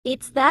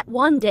It's that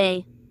one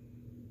day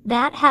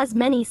that has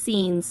many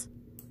scenes.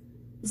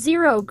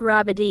 Zero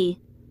gravity.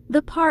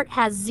 The part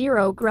has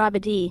zero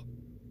gravity.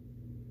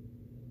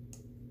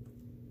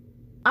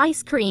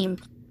 Ice cream.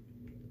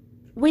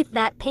 With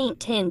that paint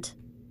tint.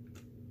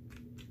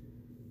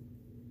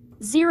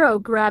 Zero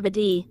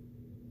gravity.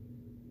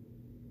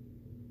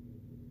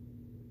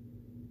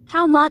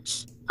 How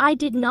much? I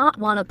did not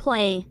want to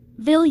play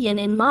Villain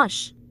in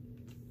Mush.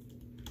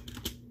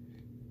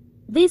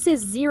 This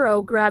is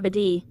zero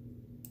gravity.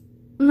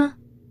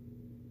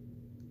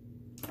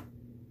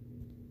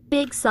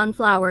 Big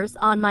sunflowers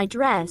on my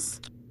dress.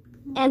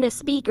 And a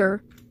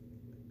speaker.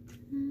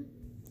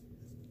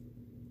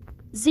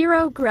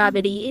 Zero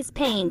gravity is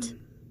paint.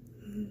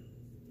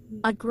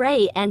 A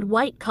gray and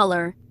white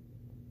color.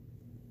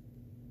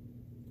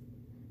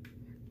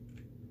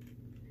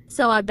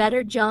 So I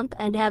better jump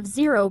and have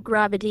zero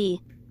gravity.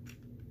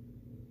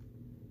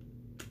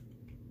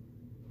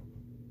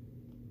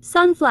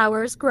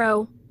 Sunflowers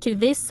grow to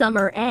this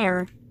summer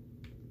air.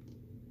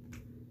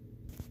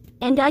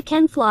 And I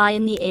can fly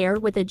in the air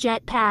with a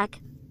jetpack.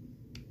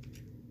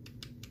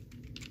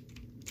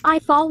 I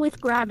fall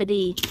with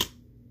gravity.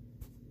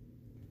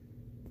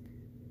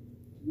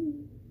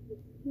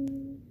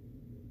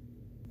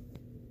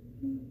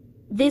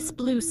 This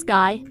blue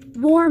sky,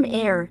 warm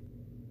air.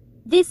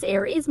 This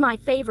air is my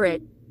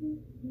favorite.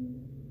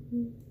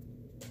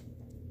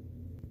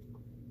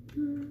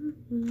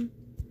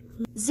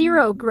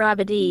 Zero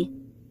gravity.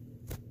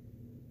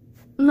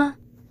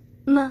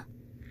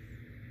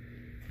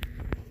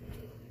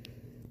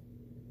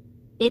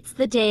 It's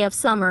the day of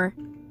summer.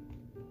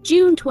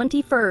 June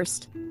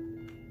 21st.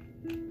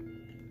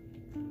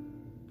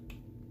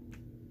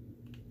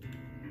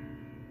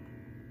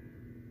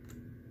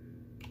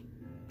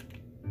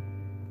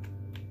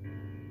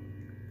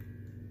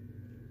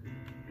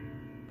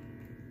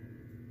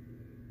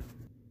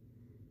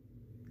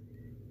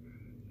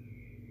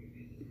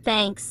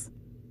 Thanks.